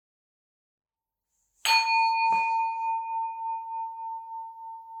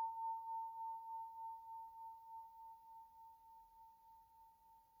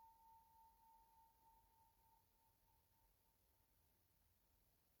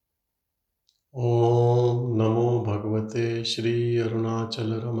Om Namo Bhagavate Shri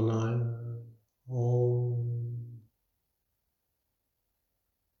Arunachal Ramanaya. Om.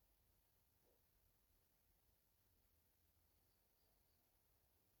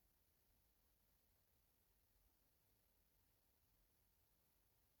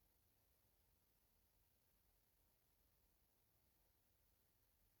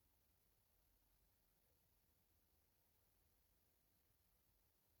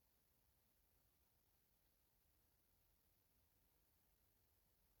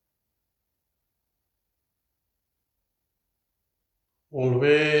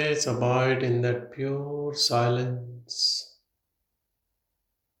 Always abide in that pure silence,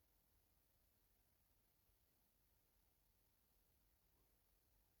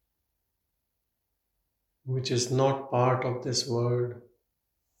 which is not part of this world.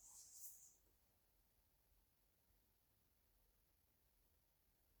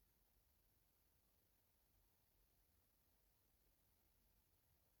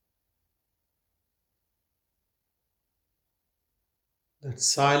 That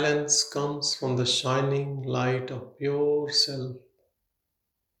silence comes from the shining light of pure self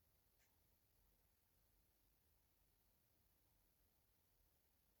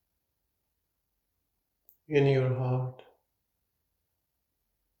in your heart.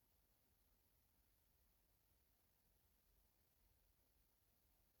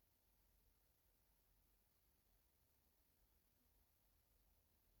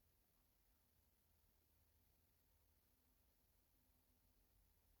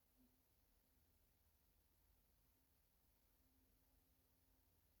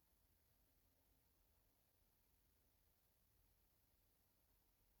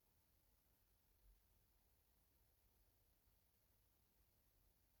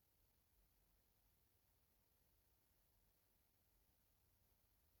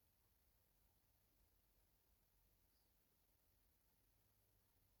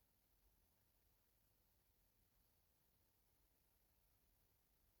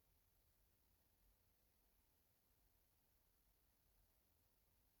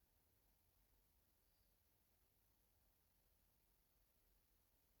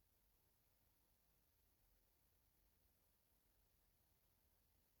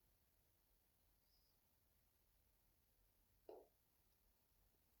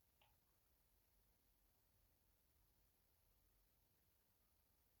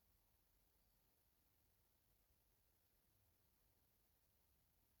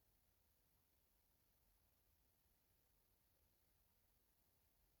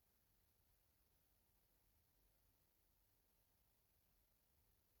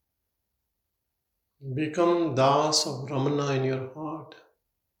 Become Das of Ramana in your heart,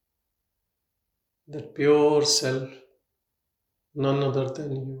 that pure self, none other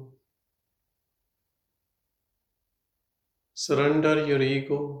than you. Surrender your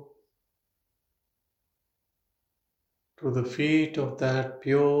ego to the feet of that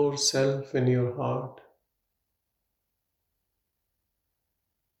pure self in your heart.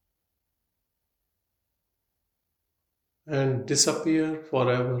 And disappear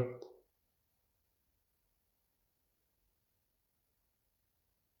forever.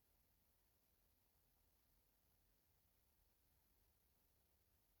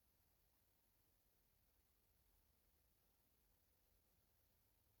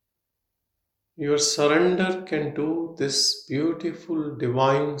 Your surrender can do this beautiful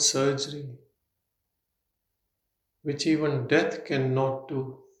divine surgery, which even death cannot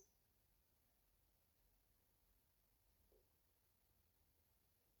do.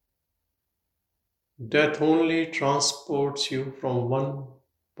 Death only transports you from one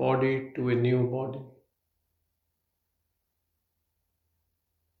body to a new body.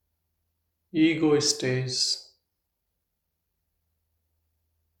 Ego stays,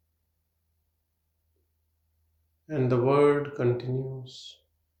 and the world continues.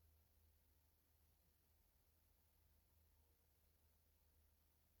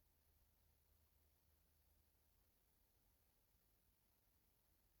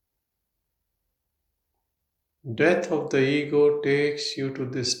 Death of the ego takes you to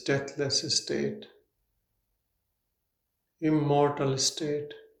this deathless state, immortal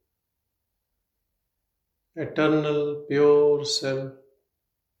state, eternal pure self.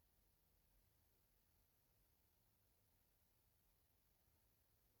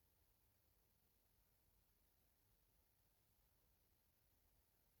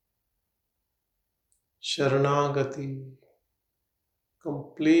 Sharanagati,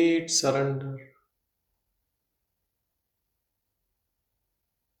 complete surrender.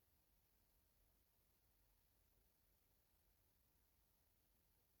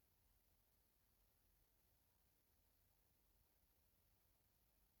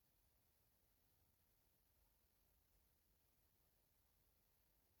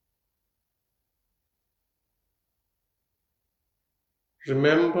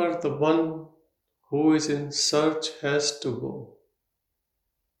 Remember, the one who is in search has to go.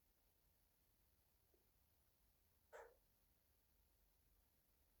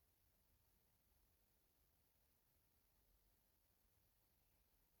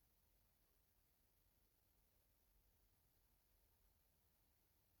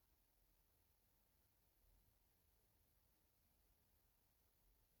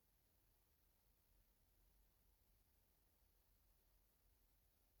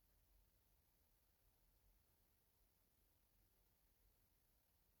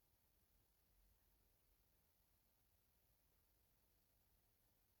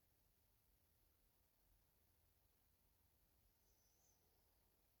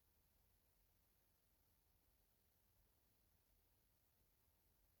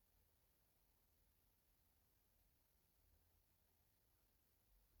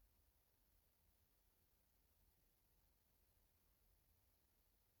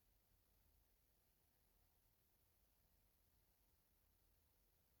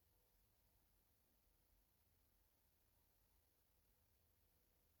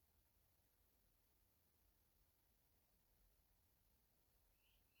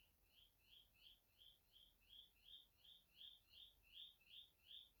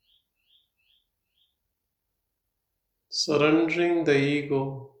 Surrendering the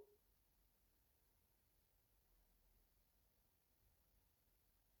ego,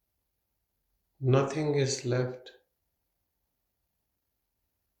 nothing is left.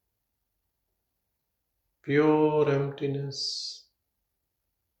 Pure emptiness.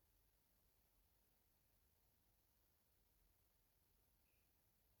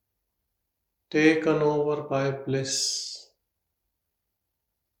 Taken over by bliss.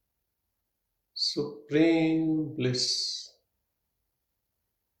 Supreme bliss.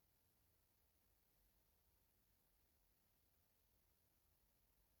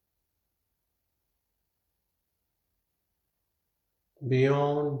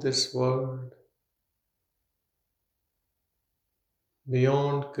 Beyond this world,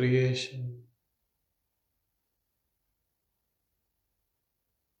 beyond creation,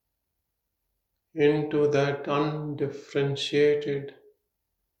 into that undifferentiated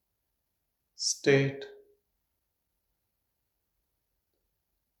state,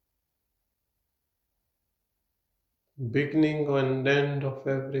 beginning and end of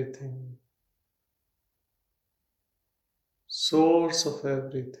everything, source of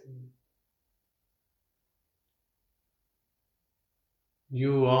everything.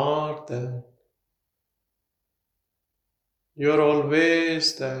 You are that. You are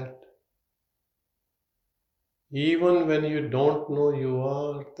always that. Even when you don't know you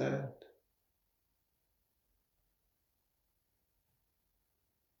are that.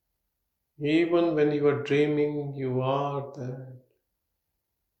 Even when you are dreaming, you are that.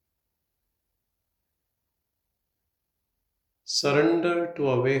 Surrender to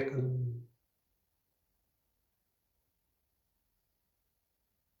awaken.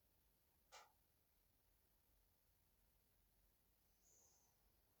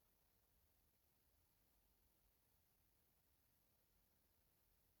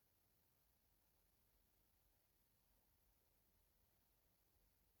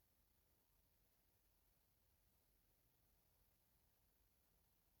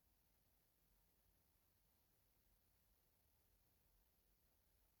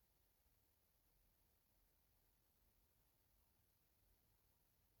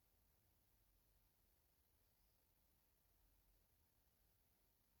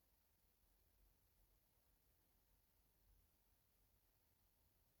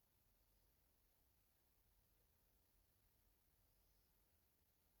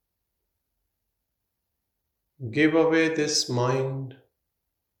 Give away this mind,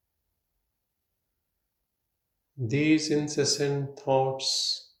 these incessant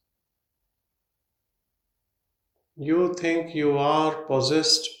thoughts. You think you are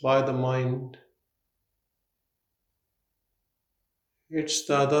possessed by the mind. It's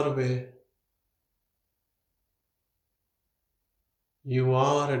the other way. You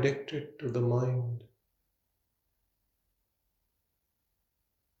are addicted to the mind.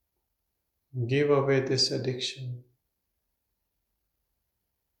 Give away this addiction.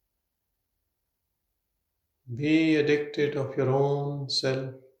 Be addicted of your own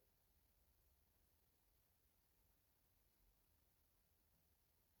self.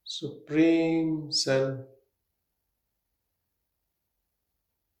 Supreme self.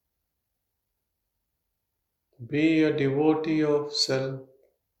 Be a devotee of self.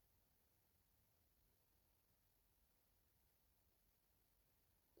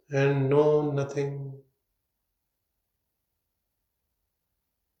 And know nothing.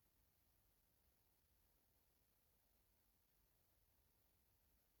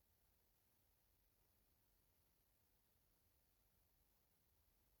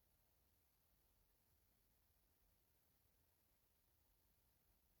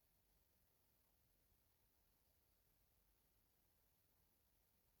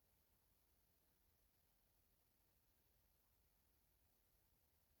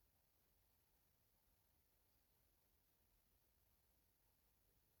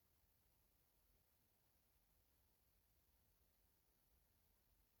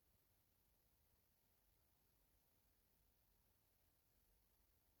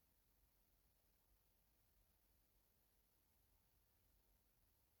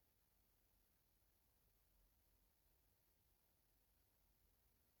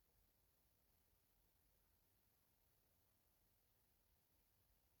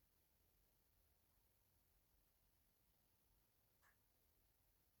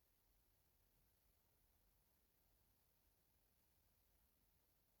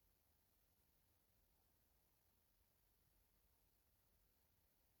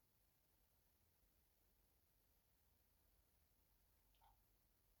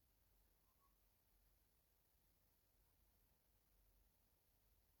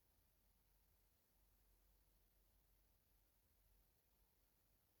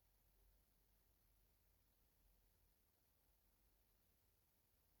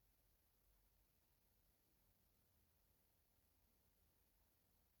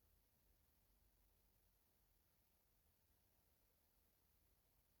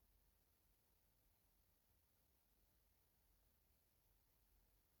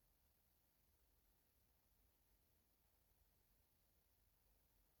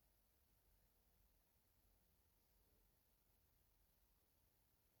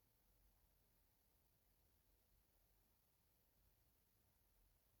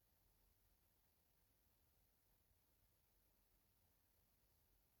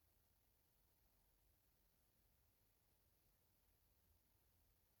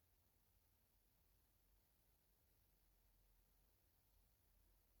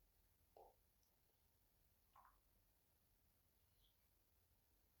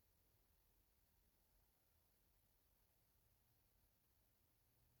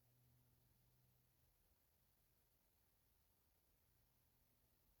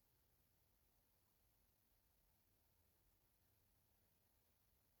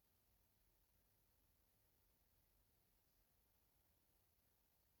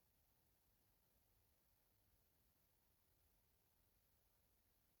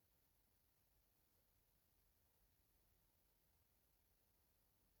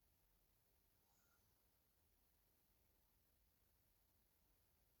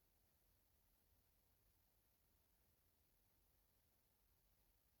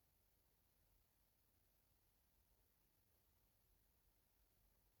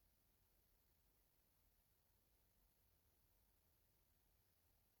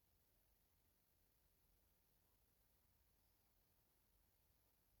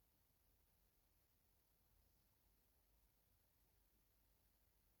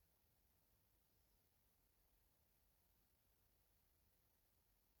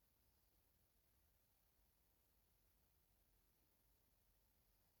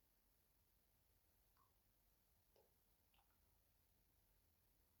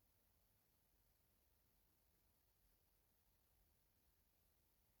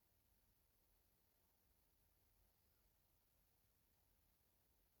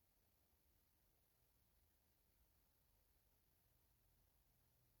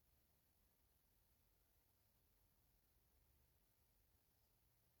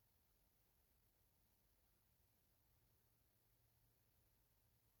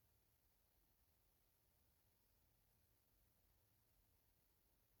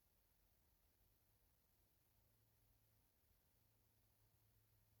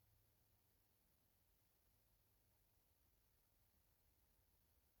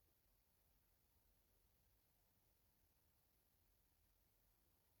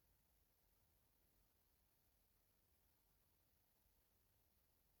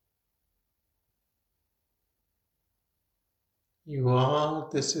 You are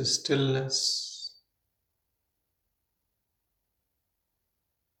this stillness.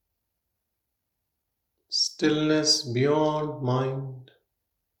 Stillness beyond mind.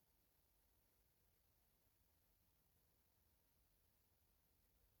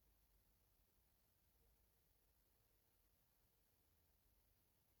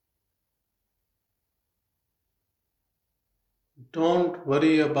 Don't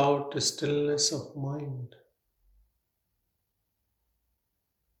worry about the stillness of mind.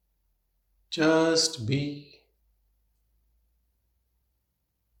 Just be.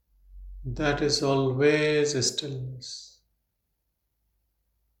 That is always stillness.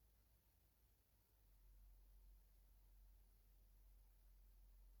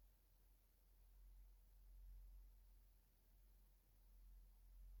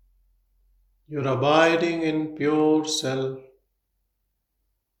 You're abiding in pure self.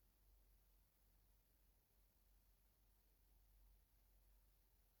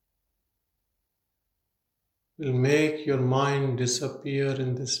 Will make your mind disappear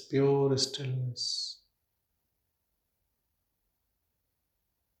in this pure stillness.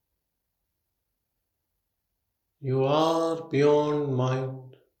 You are beyond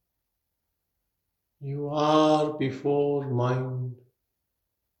mind. You are before mind.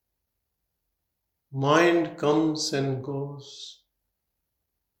 Mind comes and goes,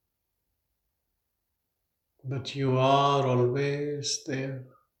 but you are always there.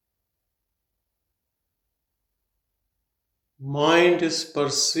 Mind is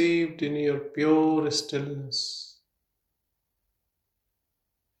perceived in your pure stillness.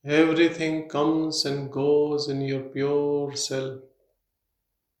 Everything comes and goes in your pure self.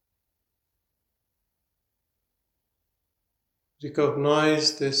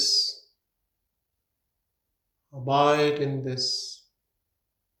 Recognize this. Abide in this.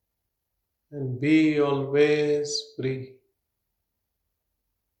 And be always free.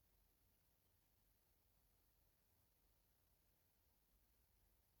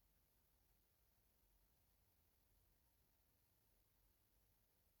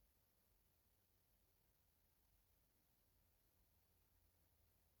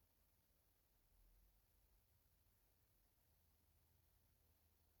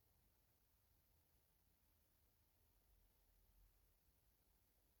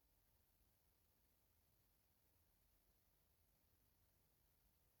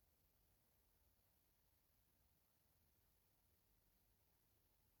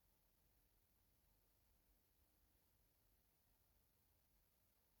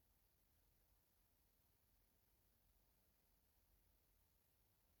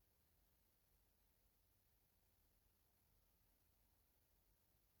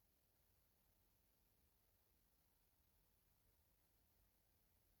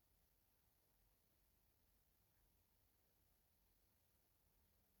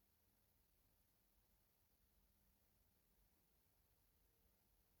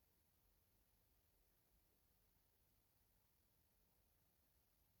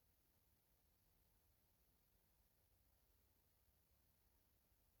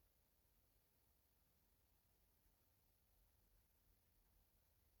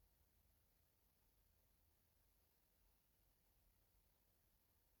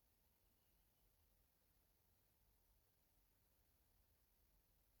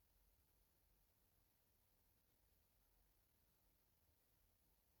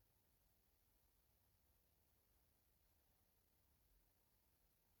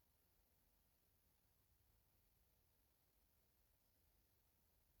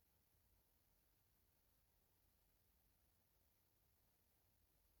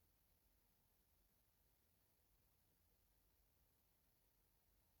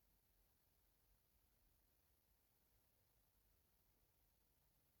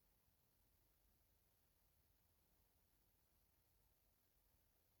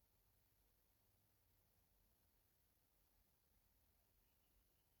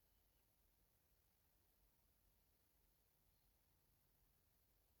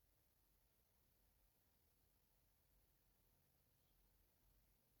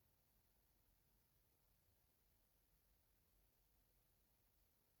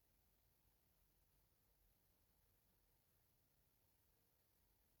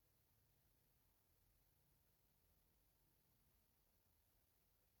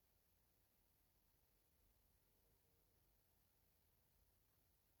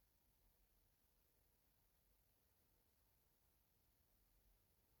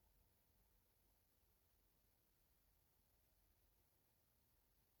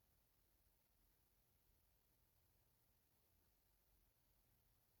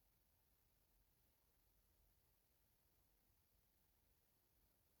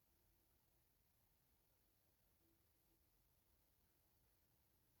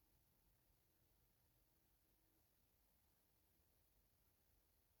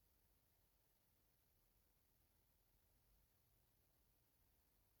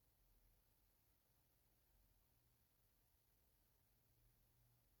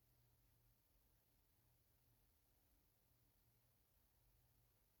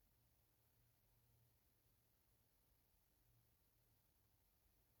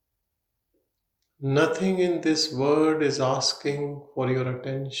 Nothing in this world is asking for your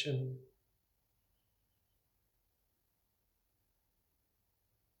attention.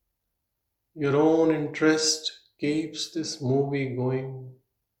 Your own interest keeps this movie going.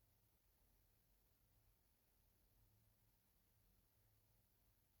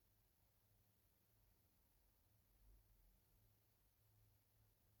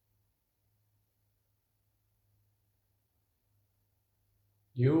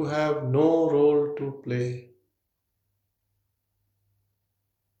 You have no role to play.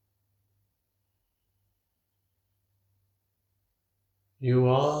 You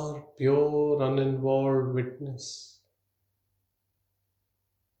are pure, uninvolved witness.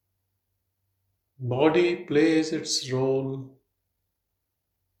 Body plays its role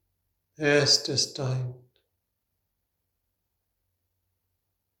as destined.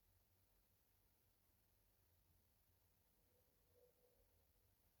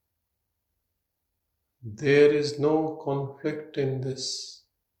 There is no conflict in this.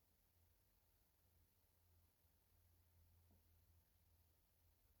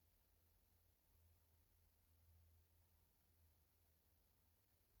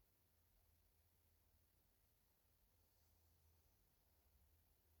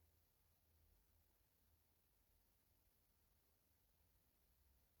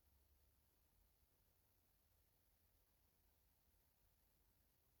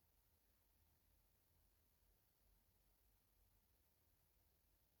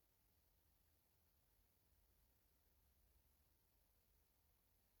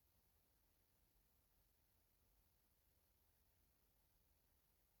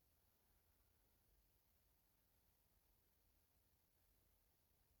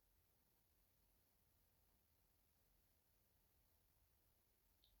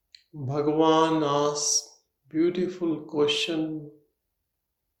 Bhagavan asks beautiful question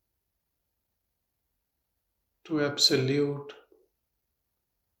to Absolute,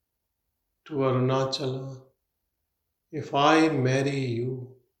 to Arunachala. If I marry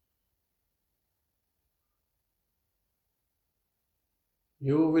you,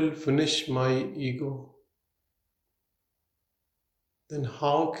 you will finish my ego. Then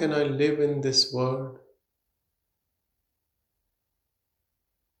how can I live in this world?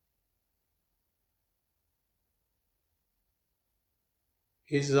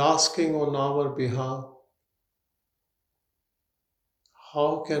 He is asking on our behalf,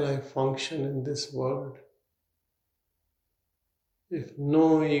 how can I function in this world if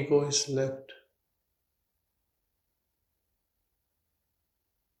no ego is left?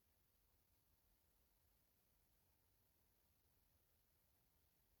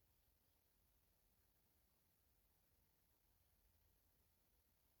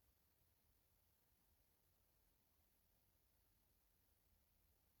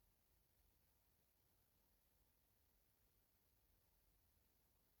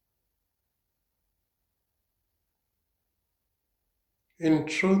 In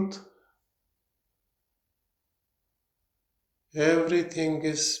truth, everything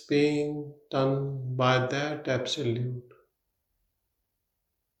is being done by that Absolute.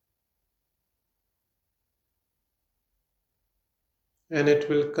 And it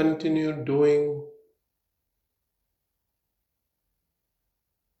will continue doing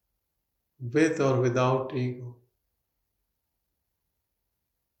with or without ego.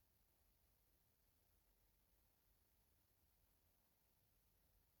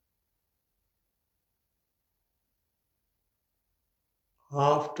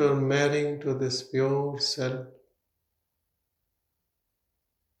 After marrying to this pure self,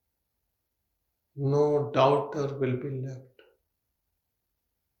 no doubter will be left.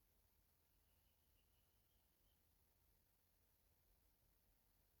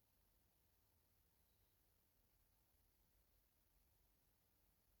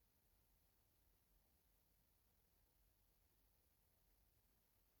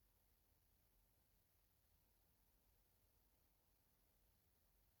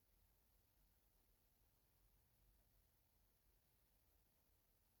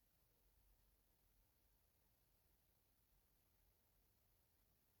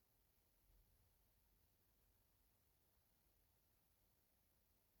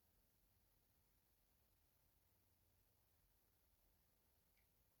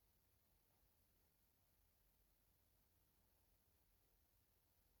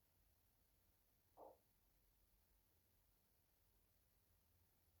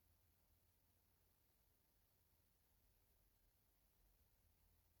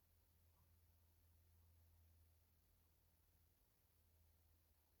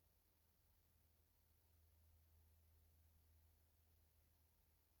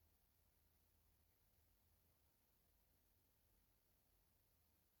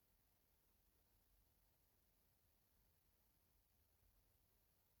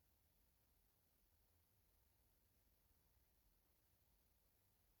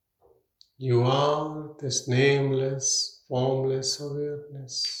 You are this nameless, formless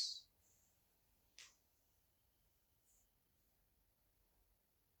awareness.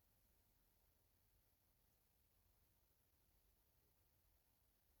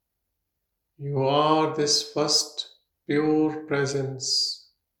 You are this first pure presence.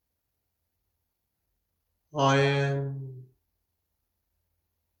 I am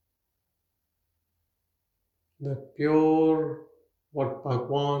the pure, what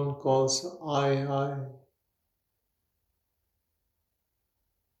Bhagavan calls I.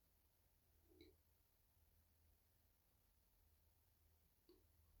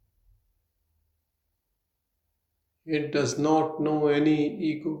 It does not know any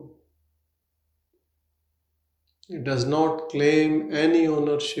ego. It does not claim any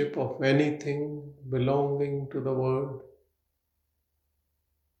ownership of anything belonging to the world.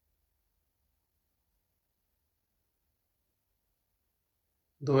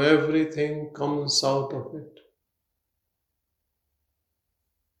 Though everything comes out of it.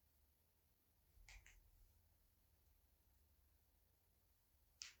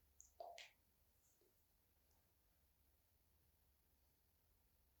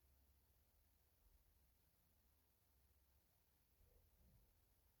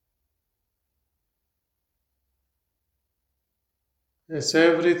 As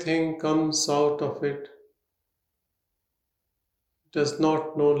everything comes out of it, it does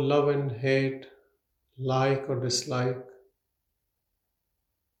not know love and hate, like or dislike.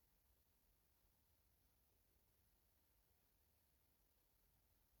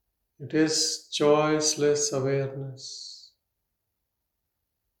 It is choiceless awareness.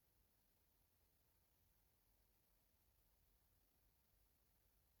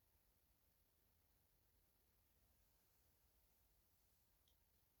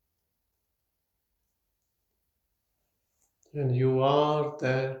 And you are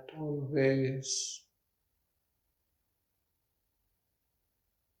that always.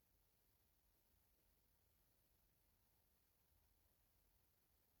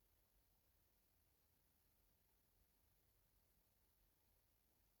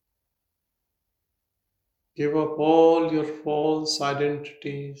 Give up all your false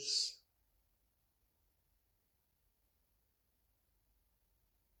identities.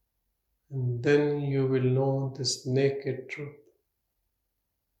 And then you will know this naked truth.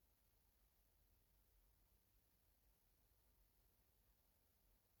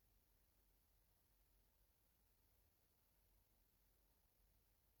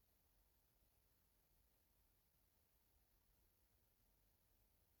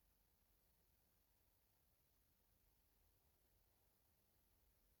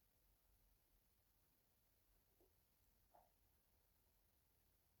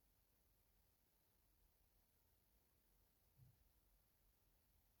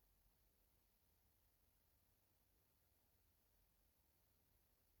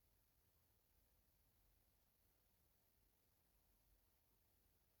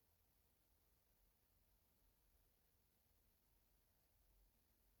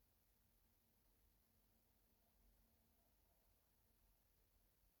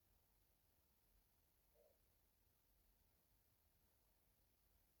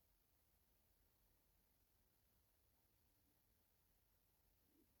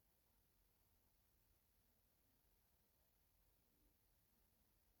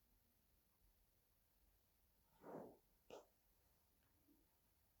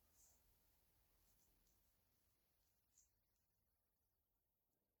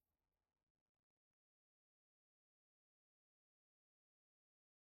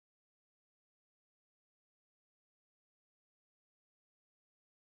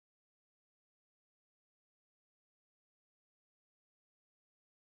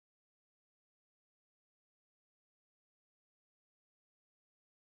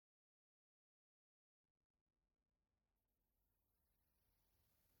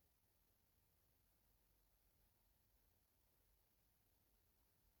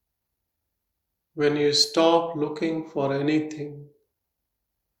 When you stop looking for anything,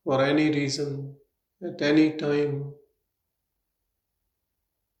 for any reason, at any time,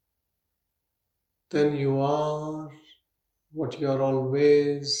 then you are what you are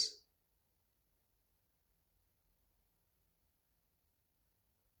always.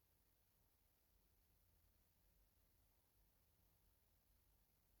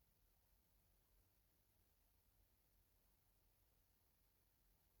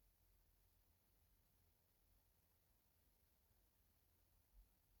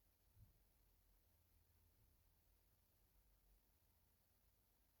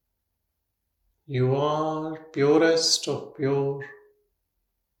 You are purest of pure.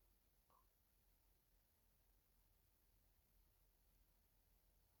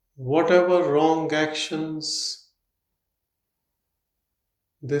 Whatever wrong actions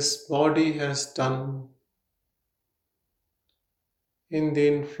this body has done in the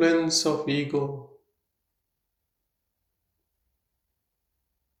influence of ego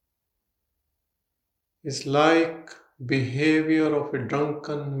is like behavior of a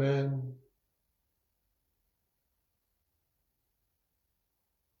drunken man.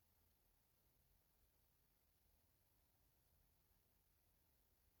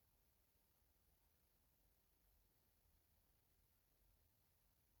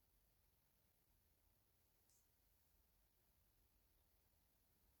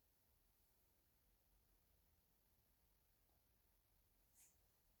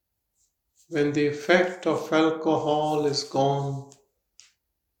 When the effect of alcohol is gone,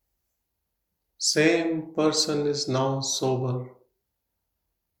 same person is now sober.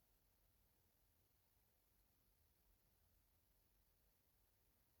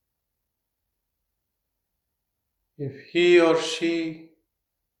 If he or she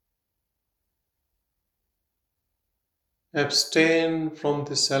abstain from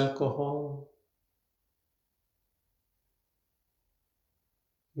this alcohol,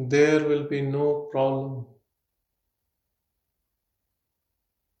 there will be no problem.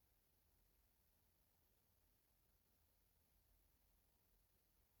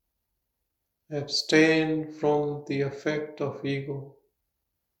 Abstain from the effect of ego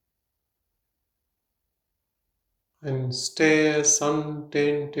and stay as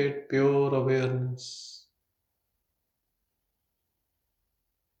untainted pure awareness.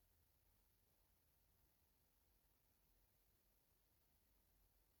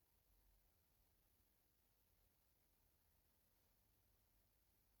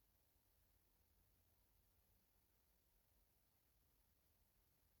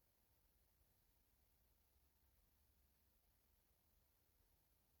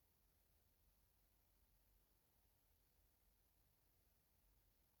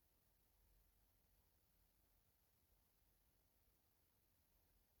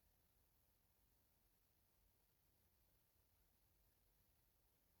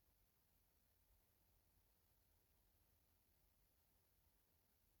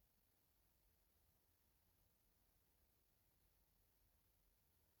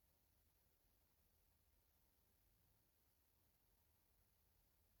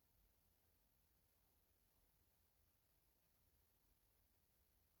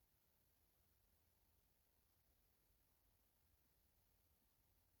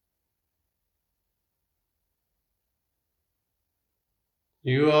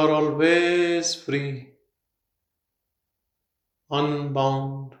 You are always free,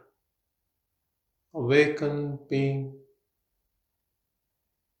 unbound, awakened being.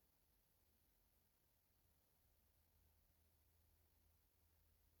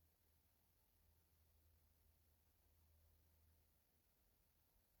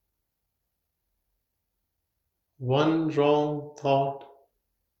 One wrong thought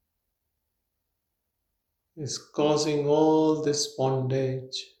is causing all this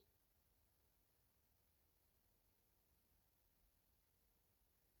bondage.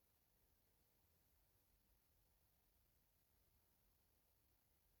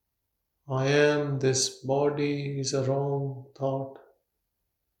 I am this body is a wrong thought.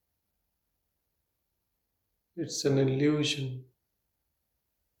 It's an illusion.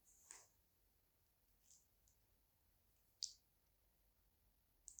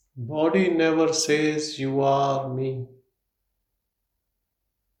 Body never says you are me.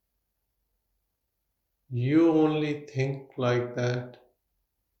 You only think like that.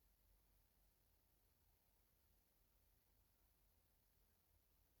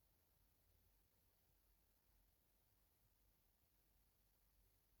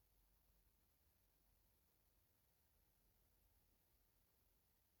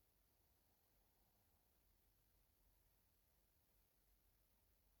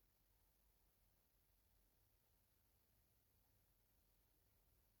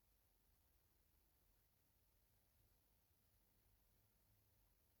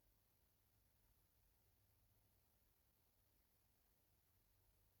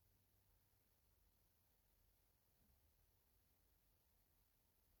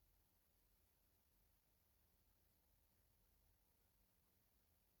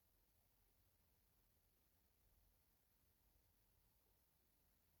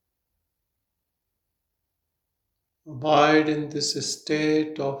 Abide in this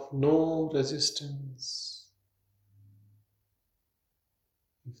state of no resistance.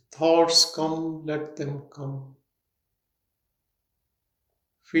 If thoughts come, let them come.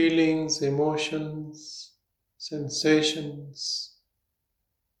 Feelings, emotions, sensations,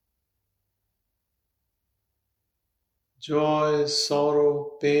 joy,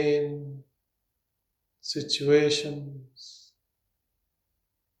 sorrow, pain, situations.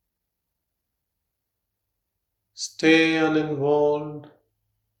 Stay uninvolved.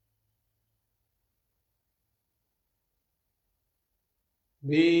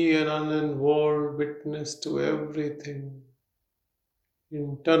 Be an uninvolved witness to everything,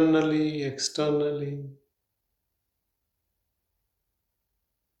 internally, externally.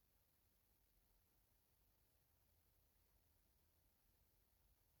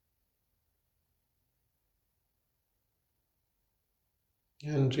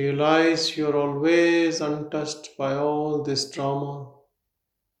 And realize you're always untouched by all this drama.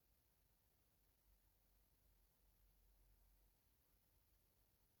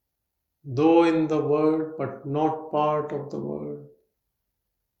 Though in the world, but not part of the world.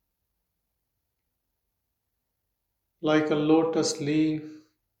 Like a lotus leaf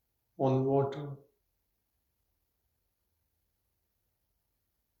on water.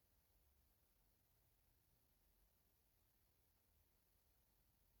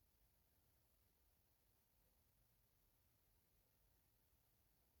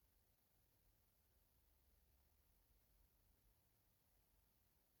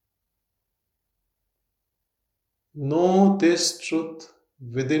 Know this truth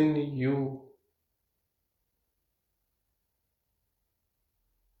within you.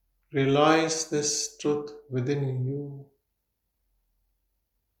 Realize this truth within you.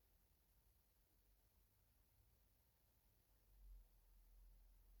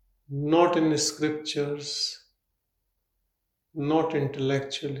 Not in scriptures, not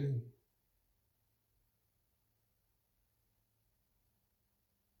intellectually.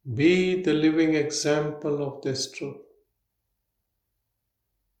 Be the living example of this truth.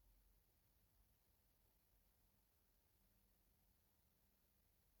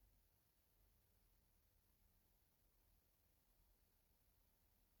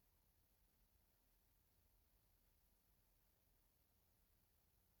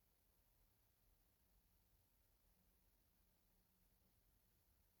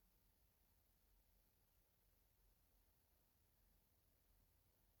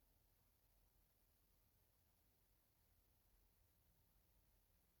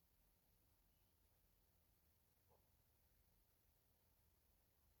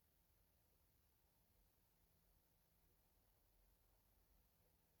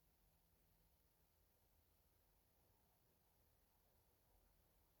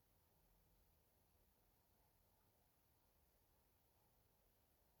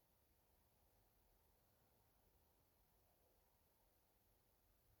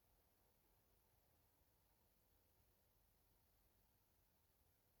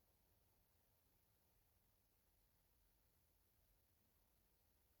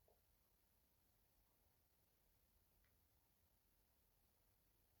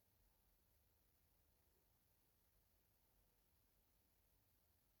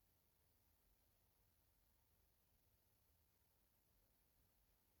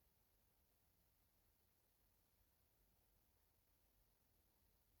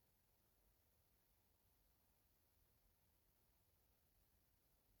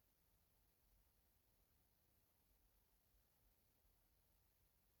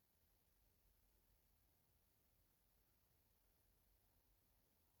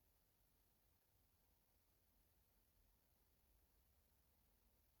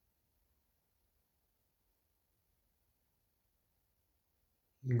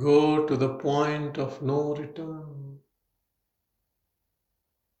 Go to the point of no return.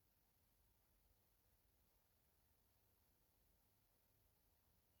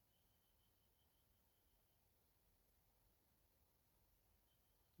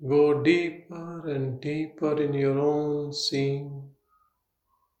 Go deeper and deeper in your own seeing.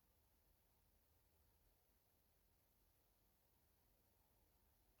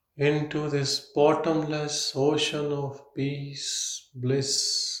 Into this bottomless ocean of peace,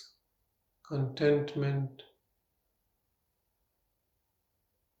 bliss, contentment.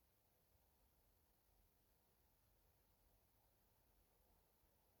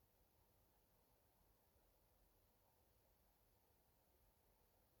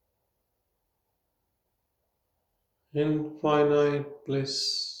 Infinite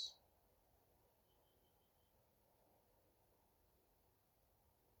bliss.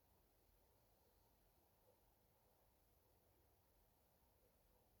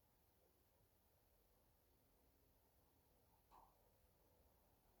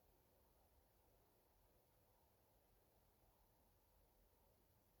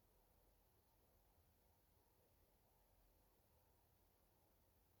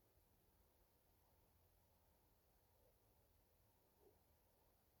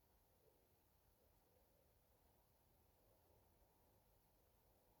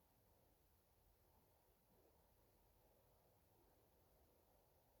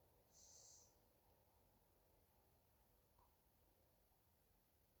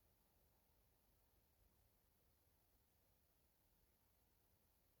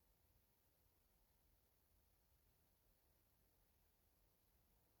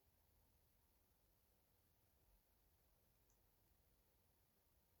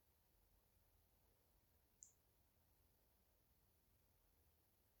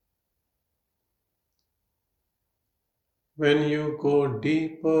 When you go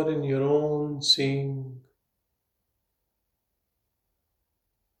deeper in your own seeing,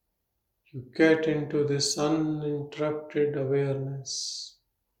 you get into this uninterrupted awareness.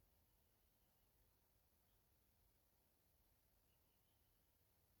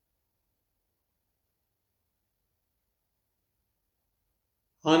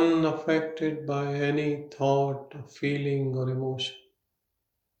 Unaffected by any thought, or feeling, or emotion.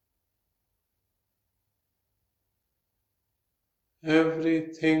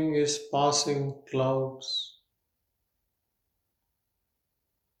 Everything is passing clouds.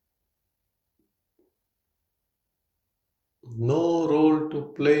 No role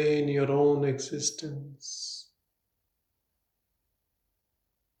to play in your own existence.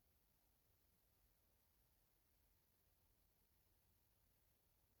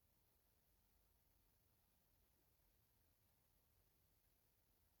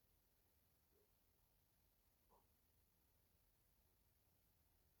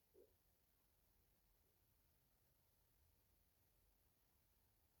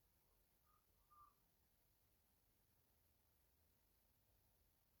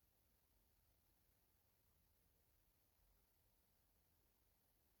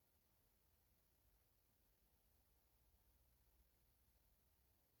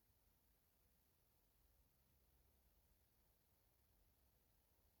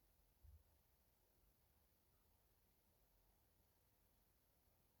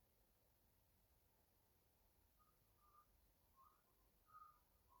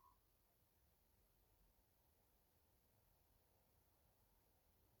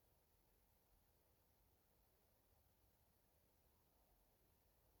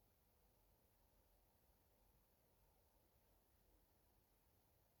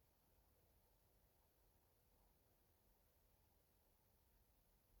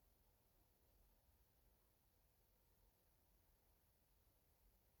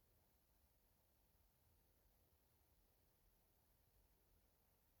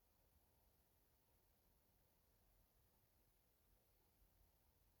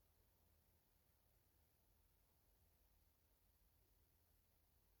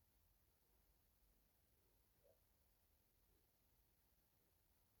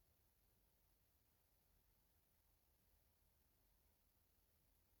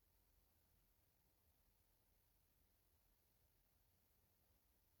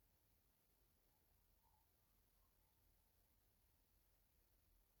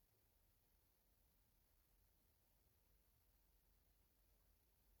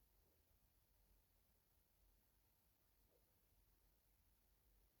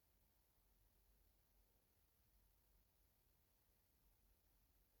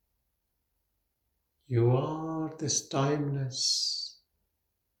 You are this timeless,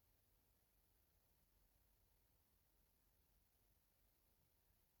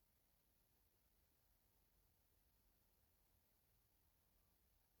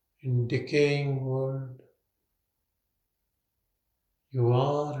 in decaying world. You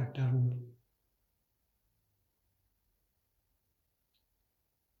are eternal.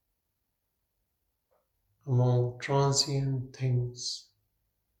 Among transient things.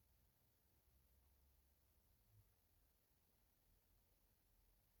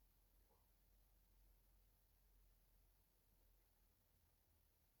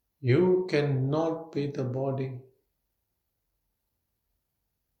 You cannot be the body,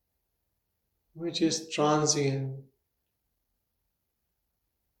 which is transient.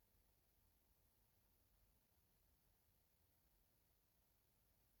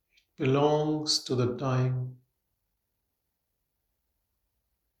 Belongs to the time.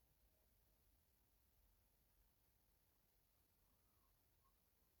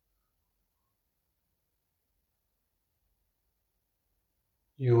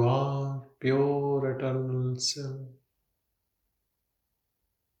 You are pure eternal self.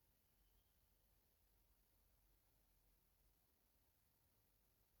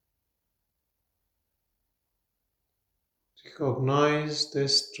 Recognize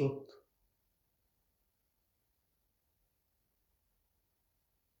this truth.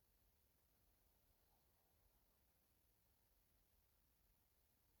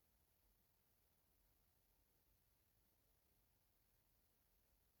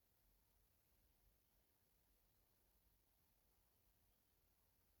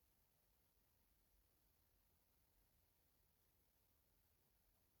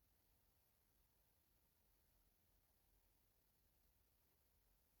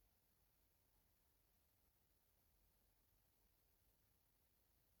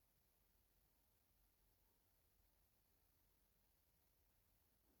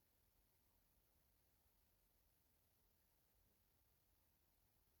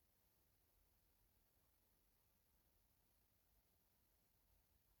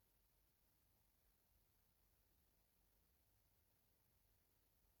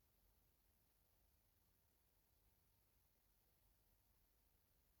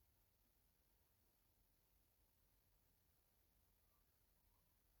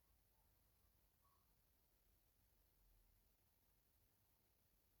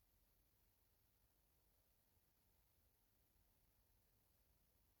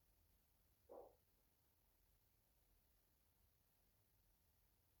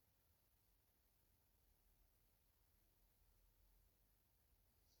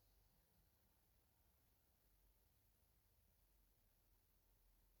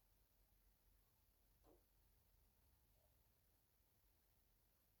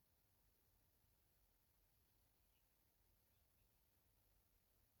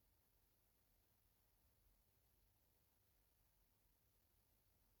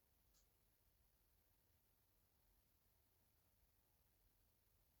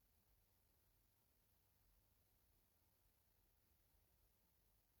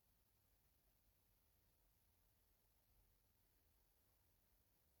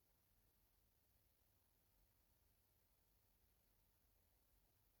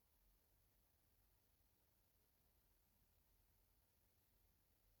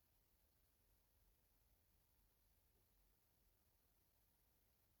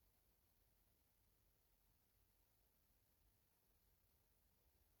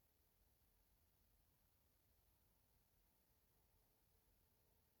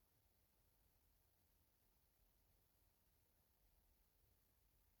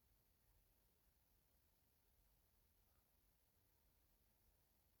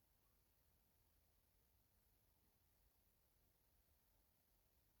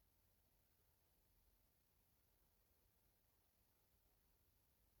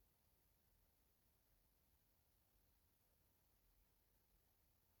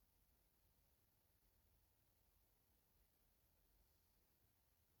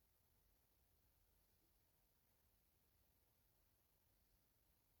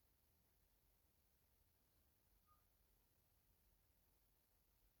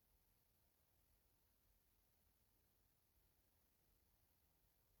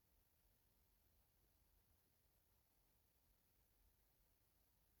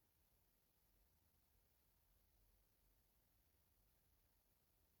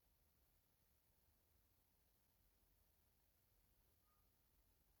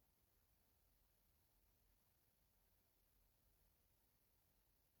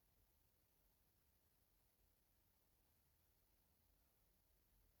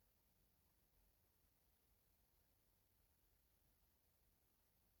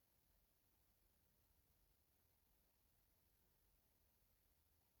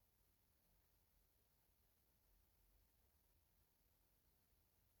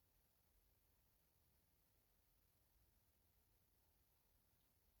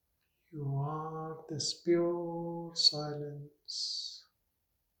 You are this pure silence.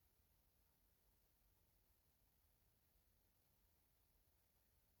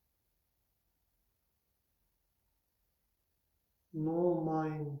 No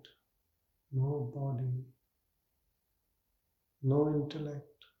mind, no body, no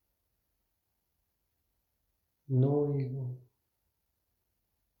intellect, no ego,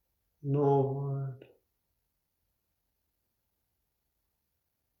 no word.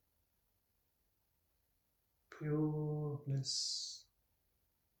 Pure bliss.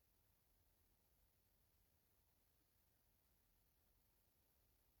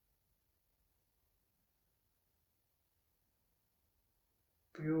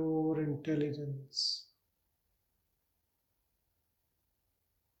 Pure intelligence.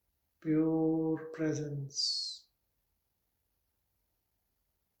 Pure presence.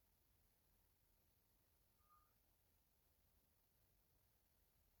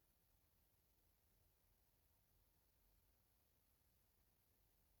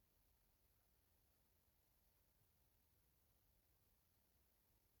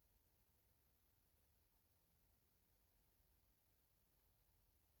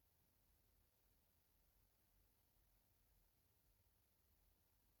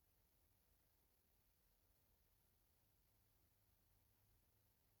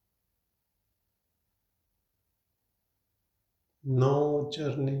 No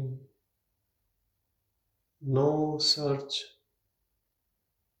journey, no search,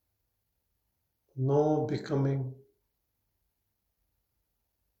 no becoming,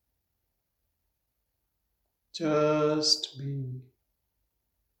 just be.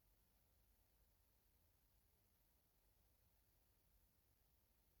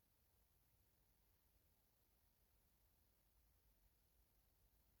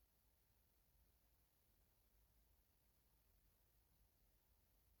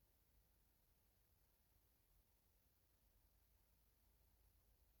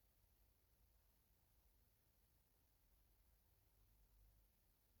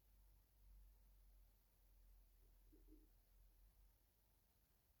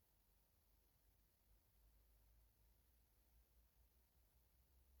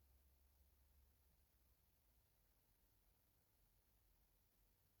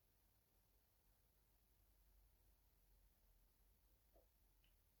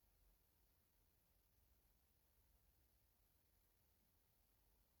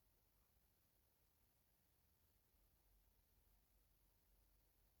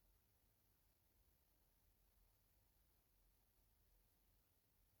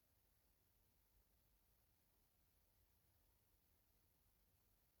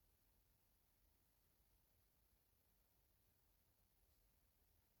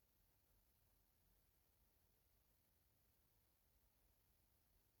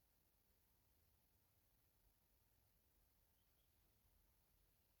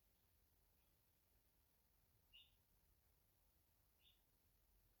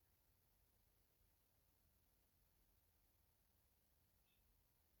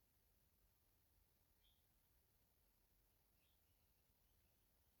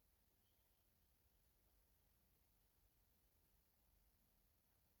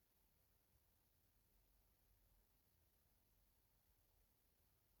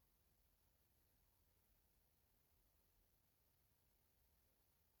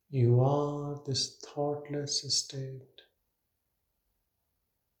 You are this thoughtless state.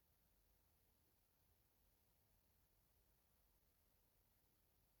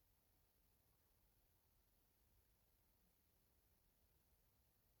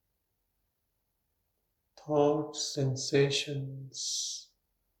 Thoughts, sensations,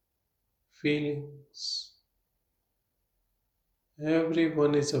 feelings.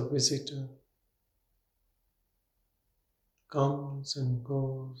 Everyone is a visitor, comes and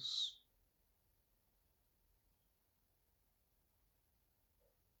goes.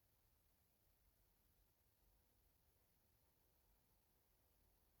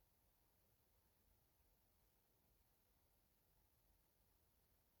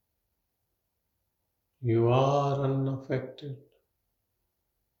 You are unaffected,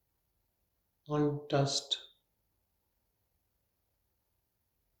 untouched,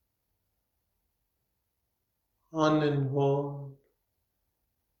 uninvolved.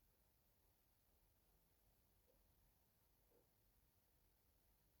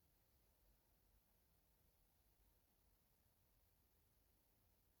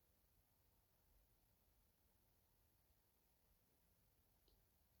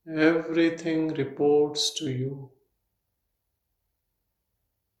 Everything reports to you.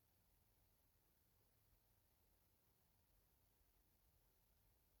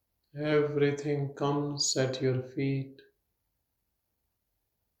 Everything comes at your feet.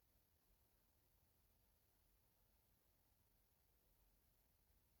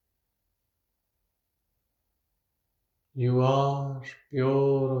 You are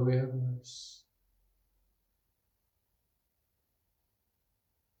pure awareness.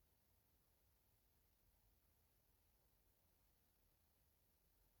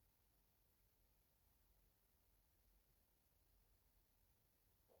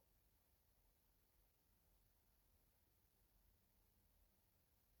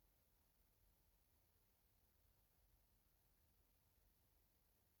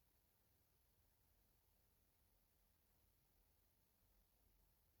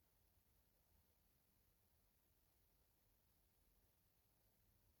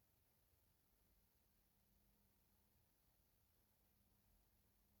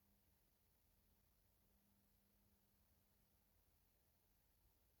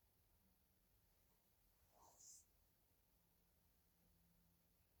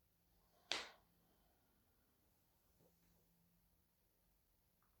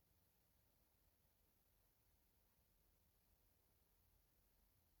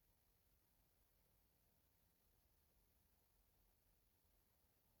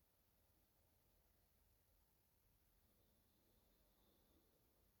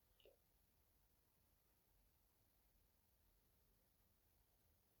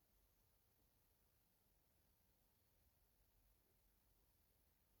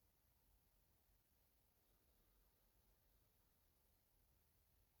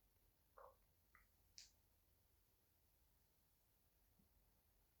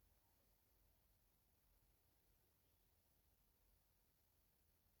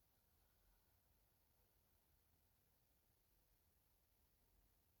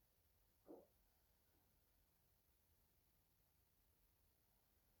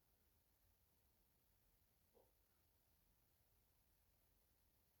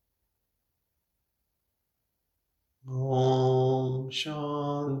 Om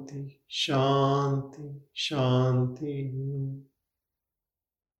Shanti, Shanti, Shanti.